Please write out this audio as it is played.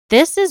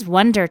This is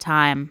Wonder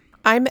Time.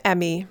 I'm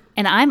Emmy.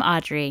 And I'm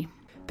Audrey.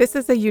 This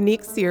is a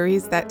unique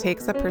series that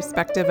takes a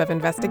perspective of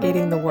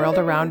investigating the world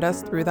around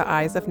us through the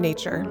eyes of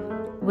nature.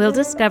 We'll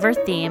discover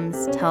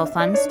themes, tell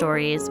fun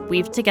stories,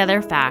 weave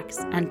together facts,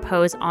 and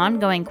pose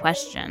ongoing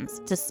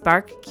questions to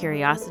spark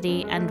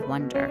curiosity and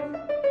wonder.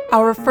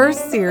 Our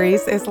first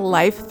series is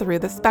Life Through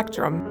the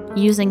Spectrum.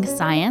 Using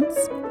science,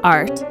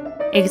 art,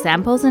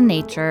 examples in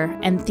nature,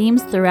 and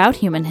themes throughout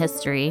human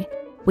history,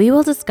 we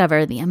will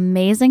discover the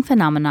amazing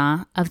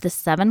phenomena of the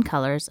 7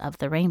 colors of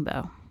the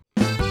rainbow.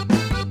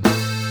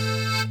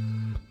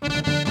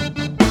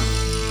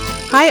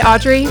 Hi,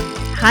 Audrey.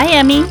 Hi,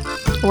 Emmy.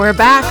 We're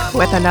back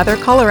with another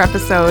color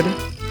episode.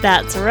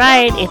 That's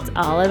right, it's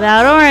all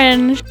about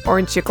orange.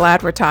 Aren't you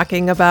glad we're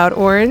talking about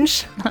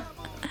orange?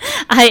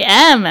 I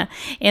am.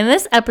 In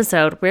this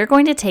episode, we're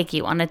going to take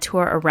you on a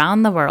tour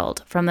around the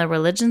world, from the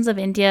religions of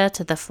India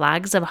to the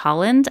flags of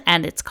Holland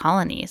and its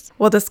colonies.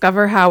 We'll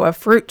discover how a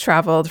fruit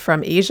traveled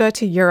from Asia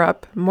to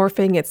Europe,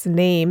 morphing its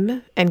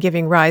name and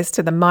giving rise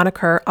to the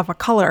moniker of a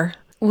color.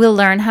 We'll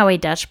learn how a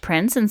Dutch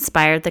prince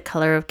inspired the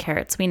color of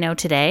carrots we know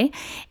today,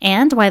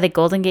 and why the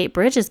Golden Gate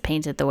Bridge is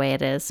painted the way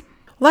it is.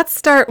 Let's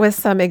start with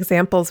some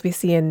examples we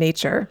see in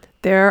nature.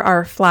 There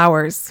are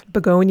flowers,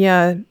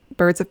 begonia,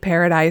 birds of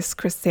paradise,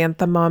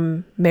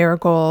 chrysanthemum,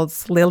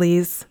 marigolds,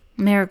 lilies.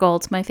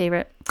 Marigold's my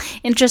favorite.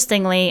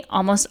 Interestingly,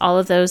 almost all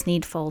of those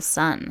need full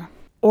sun.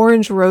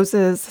 Orange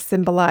roses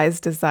symbolize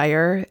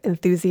desire,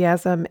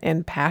 enthusiasm,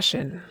 and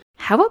passion.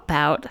 How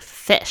about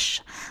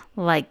fish?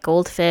 Like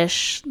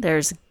goldfish,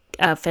 there's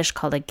a fish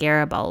called a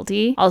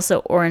Garibaldi, also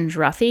orange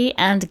ruffy,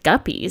 and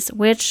guppies,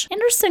 which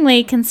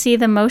interestingly can see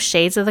the most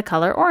shades of the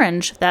color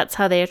orange. That's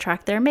how they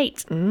attract their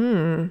mate.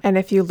 And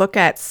if you look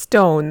at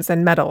stones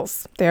and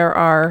metals, there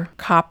are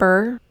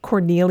copper,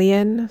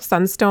 cornelian,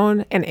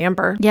 sunstone, and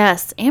amber.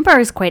 Yes, amber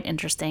is quite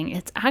interesting.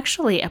 It's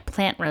actually a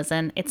plant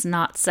resin. It's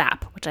not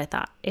sap, which I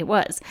thought it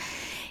was.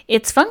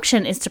 Its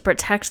function is to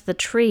protect the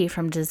tree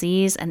from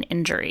disease and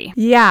injury.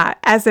 Yeah,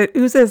 as it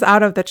oozes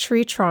out of the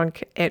tree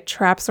trunk, it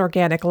traps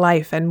organic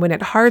life, and when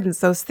it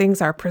hardens, those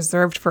things are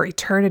preserved for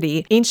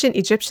eternity. Ancient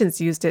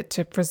Egyptians used it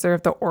to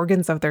preserve the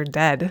organs of their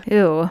dead.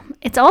 Ooh.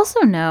 It's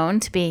also known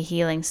to be a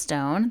healing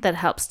stone that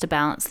helps to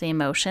balance the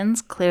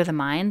emotions, clear the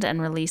mind,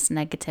 and release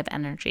negative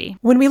energy.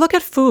 When we look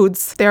at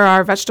foods, there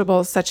are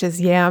vegetables such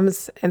as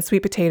yams and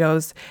sweet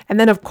potatoes, and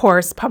then, of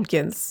course,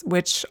 pumpkins,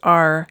 which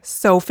are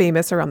so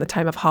famous around the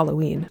time of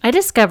Halloween. I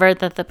discovered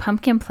that the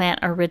pumpkin plant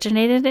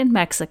originated in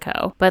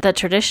Mexico, but the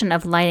tradition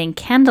of lighting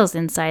candles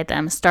inside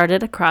them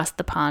started across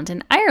the pond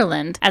in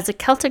Ireland as a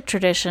Celtic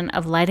tradition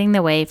of lighting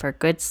the way for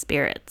good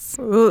spirits.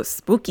 Ooh,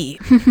 spooky.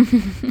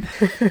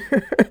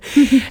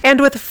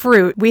 And with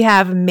fruit, we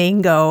have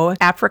mango,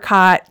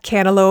 apricot,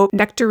 cantaloupe,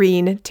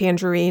 nectarine,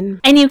 tangerine.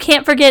 And you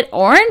can't forget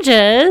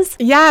oranges.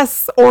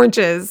 Yes,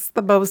 oranges,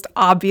 the most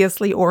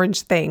obviously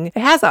orange thing.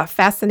 It has a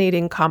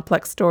fascinating,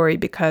 complex story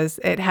because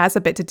it has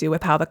a bit to do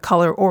with how the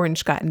color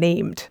orange got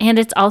named. And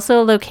it's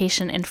also a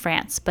location in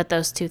France, but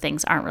those two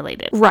things aren't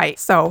related. Right,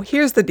 so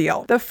here's the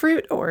deal. The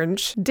fruit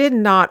orange did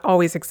not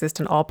always exist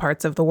in all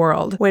parts of the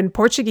world. When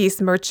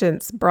Portuguese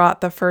merchants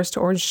brought the first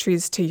orange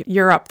trees to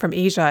Europe from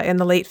Asia in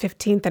the late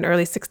 15th and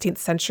early 16th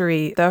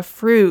century, the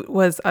fruit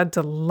was a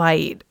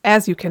delight,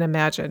 as you can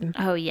imagine.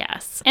 Oh,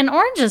 yes. And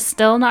orange is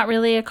still not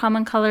really a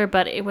common color,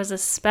 but it was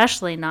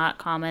especially not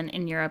common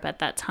in Europe at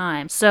that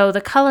time. So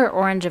the color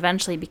orange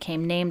eventually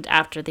became named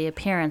after the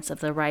appearance of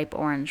the ripe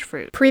orange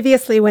fruit.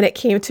 Previously, when it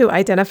came to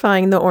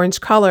identifying the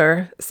orange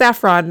color,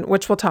 saffron,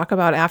 which we'll talk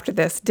about after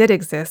this, did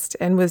exist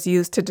and was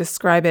used to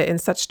describe it in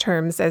such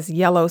terms as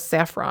yellow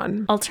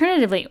saffron.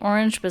 Alternatively,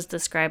 orange was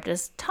described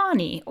as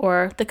tawny,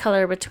 or the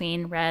color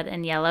between red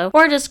and yellow,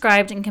 or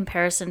described in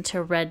comparison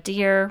to red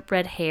deer,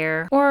 red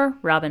hare, or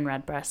robin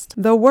redbreast.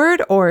 The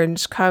word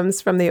orange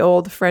comes from the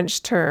old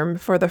French term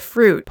for the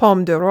fruit,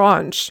 pomme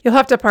d'orange. You'll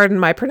have to pardon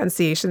my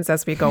pronunciations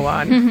as we go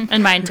on.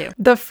 And mine too.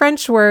 The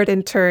French word,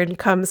 in turn,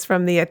 comes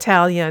from the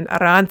Italian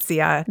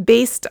arancia,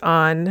 based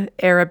on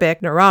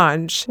Arabic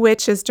naranj,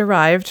 which is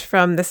derived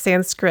from the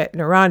Sanskrit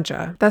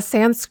naranja. The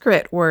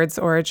Sanskrit word's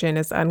origin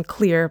is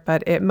unclear,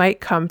 but it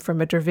might come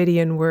from a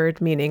Dravidian word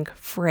meaning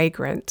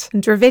fragrant.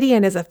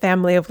 Dravidian is a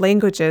family of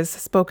languages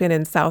spoken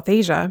in South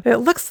Asia. It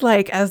looks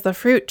like as the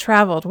fruit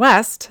traveled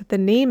west, the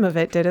name of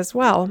it did as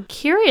well.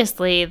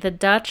 Curiously, the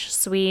Dutch,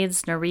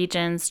 Swedes,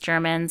 Norwegians,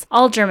 Germans,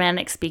 all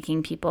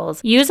Germanic-speaking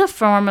peoples, use a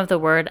form of the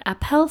word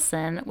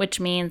Apelsin, which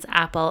means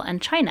apple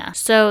and China.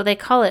 So they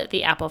call it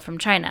the apple from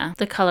China.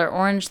 The color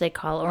orange they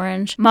call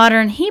orange.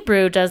 Modern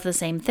Hebrew does the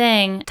same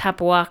thing.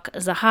 Tapuach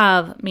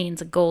zahav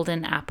means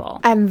golden apple.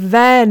 And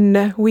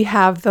then we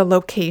have the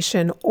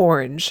location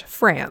Orange,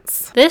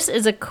 France. This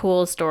is a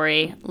cool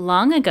story.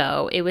 Long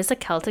ago, it was a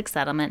Celtic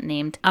settlement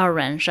named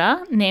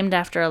Aurenja, named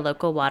after a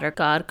local water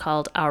god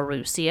called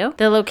Aurusio.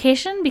 The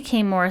location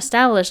became more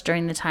established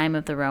during the time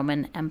of the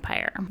Roman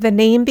Empire. The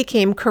name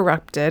became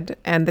corrupted,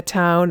 and the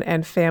town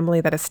and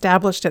family that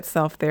established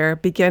itself there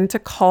began to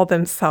call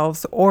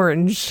themselves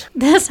Orange.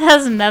 This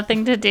has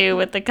nothing to do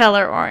with the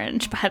color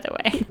orange, by the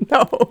way.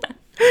 No.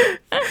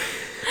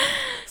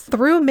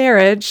 Through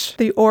marriage,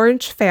 the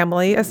Orange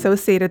family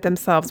associated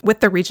themselves with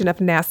the region of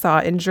Nassau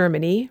in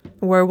Germany,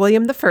 where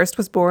William I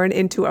was born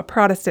into a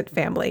Protestant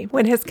family.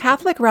 When his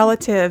Catholic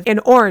relative in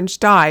Orange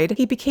died,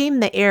 he became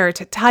the heir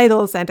to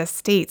titles and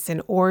estates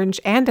in Orange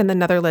and in the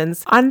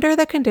Netherlands under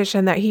the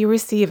condition that he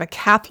receive a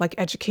Catholic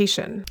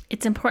education.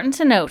 It's important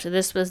to note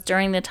this was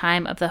during the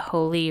time of the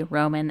Holy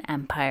Roman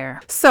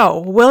Empire. So,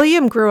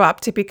 William grew up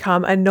to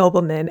become a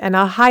nobleman and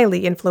a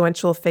highly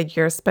influential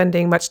figure,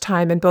 spending much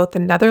time in both the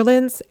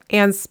Netherlands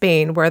and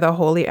Spain, where the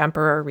Holy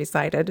Emperor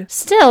resided.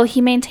 Still,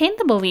 he maintained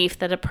the belief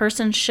that a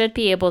person should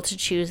be able to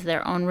choose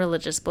their own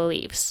religious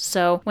beliefs.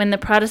 So, when the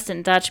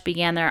Protestant Dutch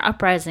began their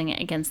uprising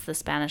against the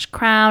Spanish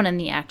crown and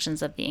the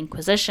actions of the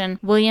Inquisition,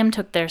 William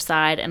took their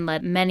side and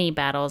led many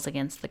battles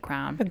against the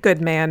crown. A good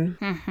man.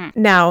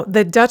 Now,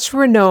 the Dutch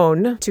were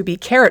known to be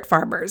carrot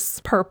farmers.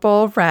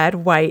 Purple, red,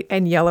 white,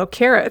 and yellow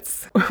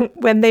carrots.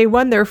 When they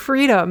won their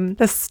freedom,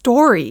 the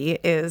story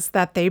is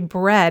that they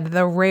bred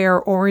the rare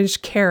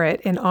orange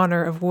carrot in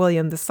honor of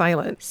William the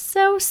Silent.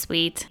 So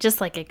sweet, just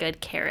like a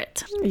good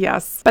carrot.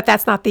 Yes, but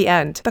that's not the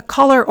end. The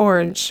color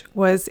orange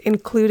was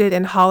included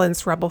in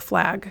Holland's rebel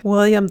flag.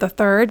 William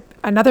III,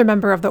 another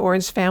member of the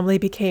Orange family,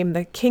 became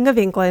the King of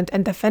England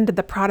and defended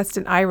the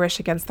Protestant Irish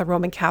against the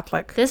Roman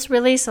Catholic. This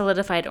really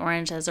solidified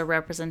orange as a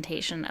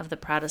representation of the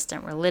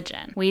Protestant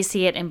religion. We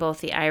see it in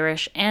both the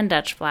Irish and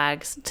Dutch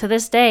flags. To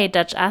this day,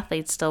 Dutch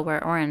athletes still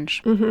wear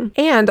orange.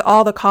 And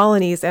all the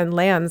colonies and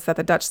lands that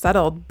the Dutch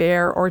settled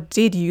bear or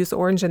did use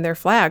orange in their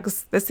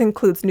flags. This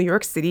includes New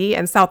York City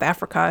and South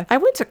Africa. I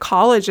went to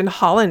college in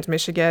Holland,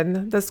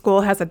 Michigan. The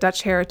school has a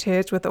Dutch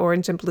heritage with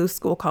orange and blue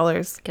school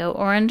colors. Go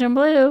orange and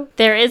blue.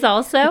 There is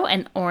also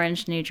an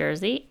orange New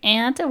Jersey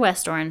and a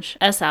West Orange,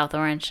 a South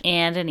Orange,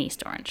 and an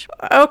East Orange.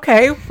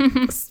 Okay,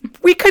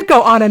 we could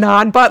go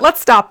on, but let's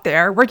stop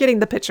there. We're getting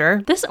the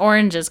picture. This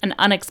orange is an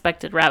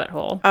unexpected rabbit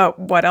hole.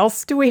 What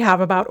else do we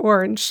have about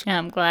orange?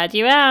 I'm glad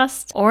you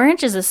asked.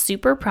 Orange is a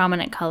super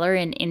prominent color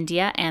in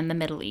India and the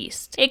Middle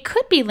East. It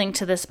could be linked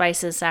to the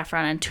spices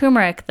saffron and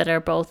turmeric that are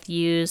both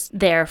used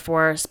there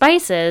for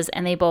spices,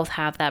 and they both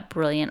have that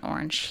brilliant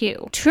orange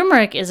hue.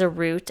 Turmeric is a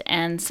root,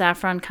 and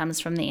saffron comes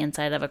from the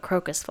inside of a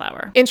crocus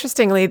flower.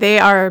 Interestingly, they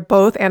are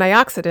both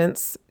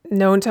antioxidants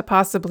known to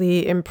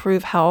possibly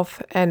improve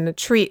health and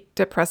treat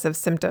depressive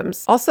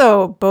symptoms.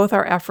 Also, both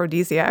are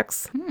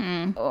aphrodisiacs.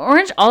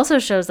 Orange also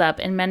shows up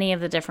in many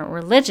of the different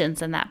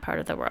religions in that part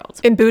of the world.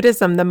 In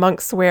Buddhism, the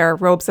monks wear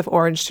robes of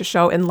orange to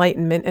show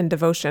enlightenment and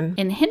devotion.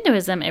 In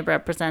Hinduism, it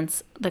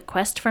represents the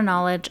quest for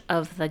knowledge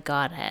of the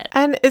Godhead.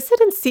 And is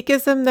it in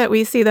Sikhism that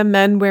we see the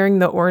men wearing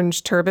the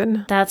orange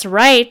turban? That's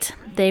right.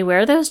 They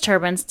wear those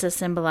turbans to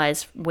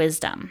symbolize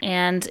wisdom,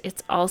 and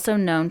it's also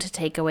known to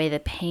take away the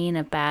pain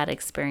of bad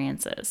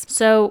experiences.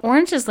 So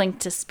orange is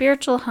linked to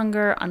spiritual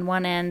hunger on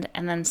one end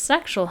and then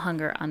sexual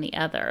hunger on the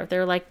other.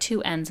 They're like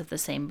two ends of the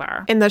same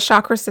bar. In the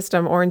chakra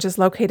system, orange is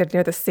located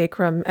near the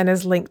sacrum and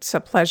is linked to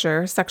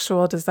pleasure,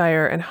 sexual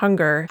desire, and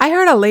hunger. I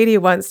heard a lady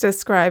once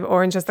describe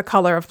orange as the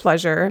color of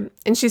pleasure,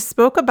 and she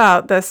spoke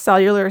about the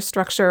cellular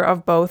structure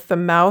of both the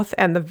mouth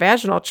and the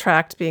vaginal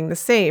tract being the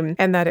same,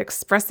 and that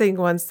expressing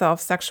oneself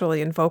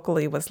sexually and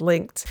vocally was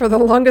linked. For the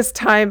longest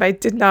time, I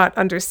did not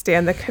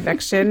understand the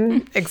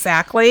connection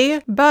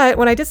exactly, but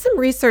when I did some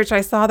research,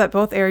 I saw that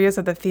both areas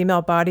of the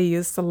female body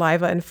use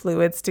saliva and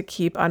fluids to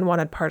keep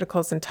unwanted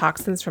particles and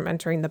toxins from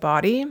entering the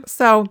body.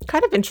 So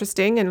kind of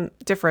interesting and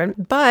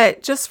different,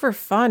 but just for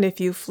fun, if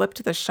you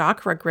flipped the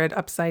chakra grid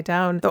upside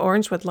down, the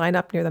orange would line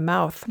up near the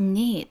mouth.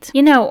 Neat.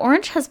 You know,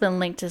 orange has been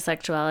linked to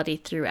sexuality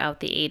throughout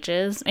the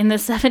ages. In the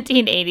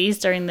 1780s,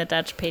 during the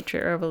Dutch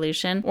Patriot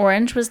Revolution,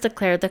 orange was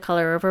declared the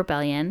color of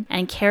rebellion,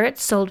 and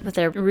carrots sold with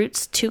their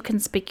roots too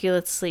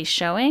conspicuously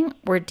showing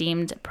were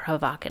deemed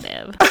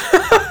provocative.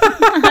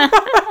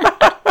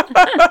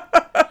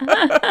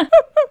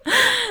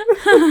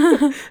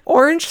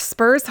 Orange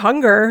spurs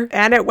hunger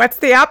and it whets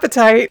the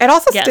appetite. It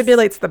also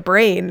stimulates the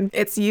brain.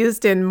 It's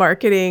used in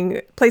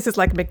marketing places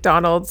like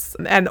McDonald's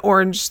and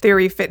Orange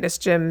Theory Fitness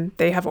Gym.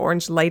 They have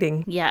orange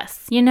lighting.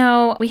 Yes. You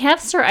know, we have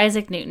Sir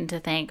Isaac Newton to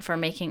thank for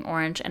making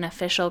orange an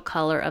official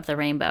color of the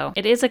rainbow.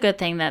 It is a good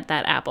thing that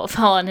apple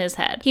fell on his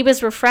head. He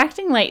was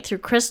refracting light through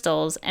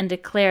crystals and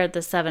declared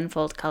the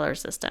sevenfold color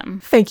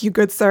system. Thank you,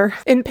 good sir.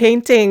 In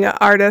painting,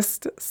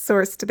 artists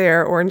sourced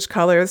their orange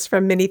colors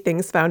from many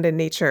things found in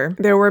nature.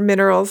 There were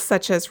minerals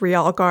such as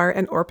realgar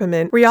and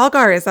orpiment.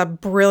 Realgar is a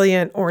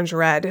brilliant orange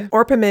red.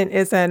 Orpiment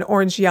is an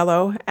orange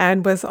yellow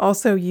and was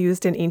also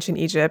used in ancient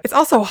Egypt. It's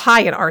also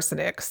high in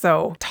arsenic,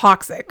 so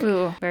toxic.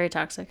 Ooh, very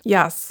toxic.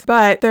 Yes,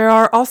 but there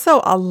are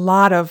also a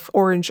lot of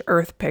orange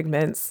earth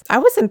pigments. I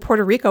was in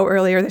Puerto Rico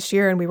earlier this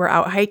year and we were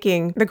out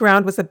hiking. The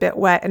ground was a bit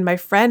wet and my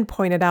friend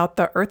pointed out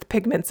the earth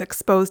pigments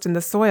exposed in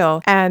the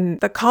soil and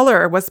the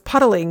color was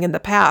puddling in the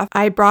path.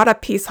 I brought a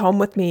piece home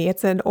with me.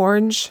 It's an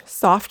orange,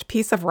 soft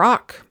piece of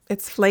rock.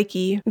 It's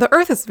flaky. The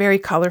earth is very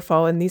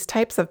colorful, and these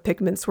types of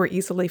pigments were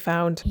easily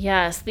found.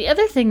 Yes, the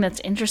other thing that's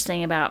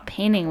interesting about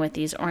painting with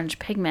these orange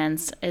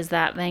pigments is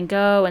that Van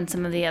Gogh and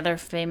some of the other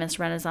famous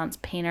Renaissance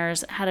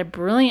painters had a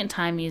brilliant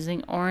time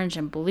using orange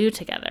and blue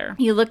together.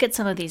 You look at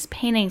some of these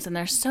paintings and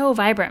they're so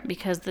vibrant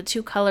because the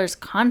two colors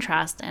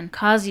contrast and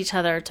cause each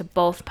other to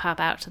both pop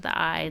out to the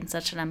eye in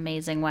such an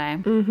amazing way.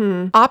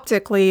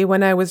 Optically,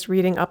 when I was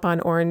reading up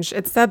on orange,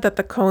 it said that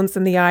the cones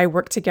in the eye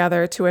work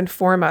together to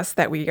inform us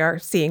that we are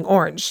seeing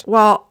orange.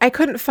 Well, I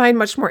couldn't find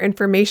much more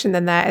information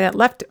than that, and it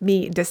left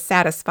me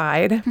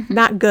dissatisfied.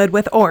 Not good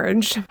with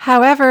orange.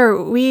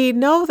 However, we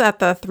know that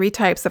the three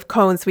types of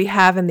cones we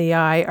have in the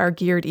eye are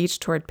geared each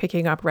toward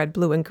picking up red,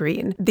 blue, and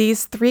green.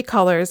 These three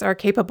colors are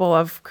capable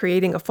of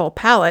creating a full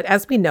palette,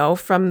 as we know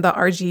from the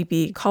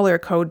RGB color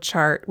code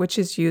chart, which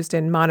is used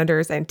in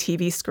monitors and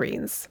TV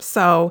screens.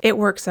 So it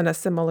works in a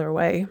similar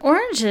way.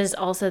 Orange is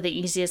also the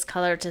easiest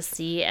color to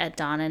see at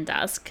dawn and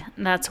dusk.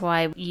 That's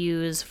why we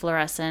use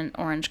fluorescent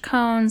orange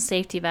cones,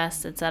 safety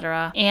vests,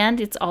 etc. And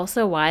it's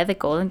also why the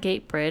Golden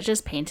Gate Bridge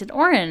is painted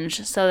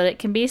orange, so that it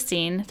can be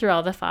seen through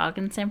all the fog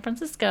in San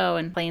Francisco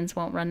and planes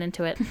won't run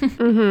into it.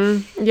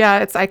 Yeah,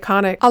 it's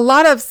iconic. A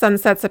lot of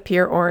sunsets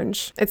appear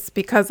orange. It's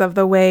because of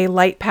the way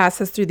light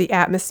passes through the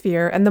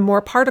atmosphere and the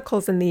more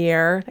particles in the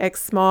air, like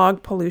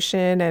smog,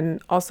 pollution,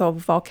 and also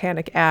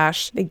volcanic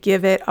ash, they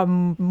give it a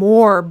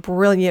more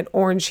brilliant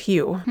orange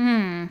hue.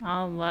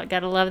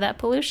 Gotta love that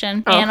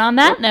pollution. And on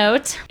that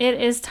note, it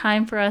is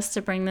time for us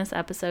to bring this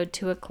episode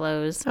to a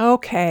close.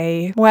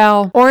 Okay.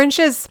 Well, orange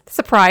is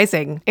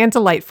surprising and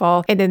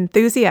delightful and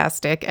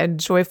enthusiastic and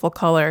joyful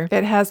color.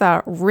 It has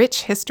a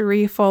rich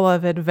history full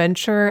of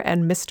adventure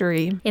and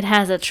mystery. It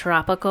has a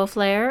tropical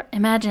flair.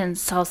 Imagine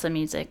salsa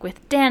music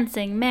with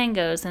dancing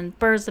mangoes and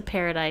birds of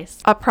paradise.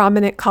 A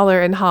prominent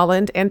color in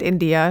Holland and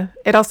India.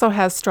 It also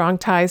has strong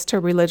ties to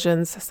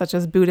religions such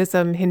as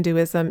Buddhism,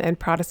 Hinduism, and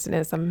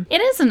Protestantism.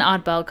 It is an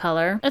oddball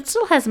color. It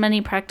still has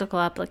many practical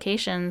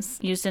applications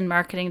used in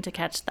marketing to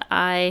catch the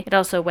eye. It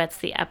also whets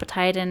the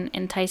appetite and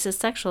entices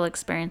sexual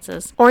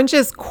experiences. Orange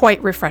is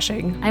quite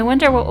refreshing. I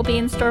wonder what will be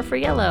in store for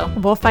yellow.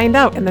 We'll find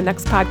out in the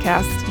next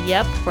podcast.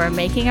 Yep, we're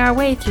making our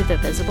way through the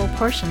visible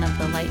portion of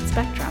the light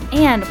spectrum.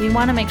 And we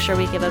want to make sure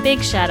we give a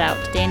big shout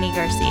out to Danny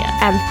Garcia.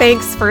 And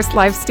thanks First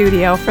Live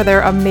Studio for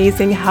their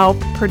amazing help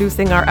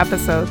producing our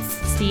episodes.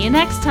 See you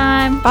next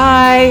time.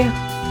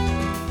 Bye.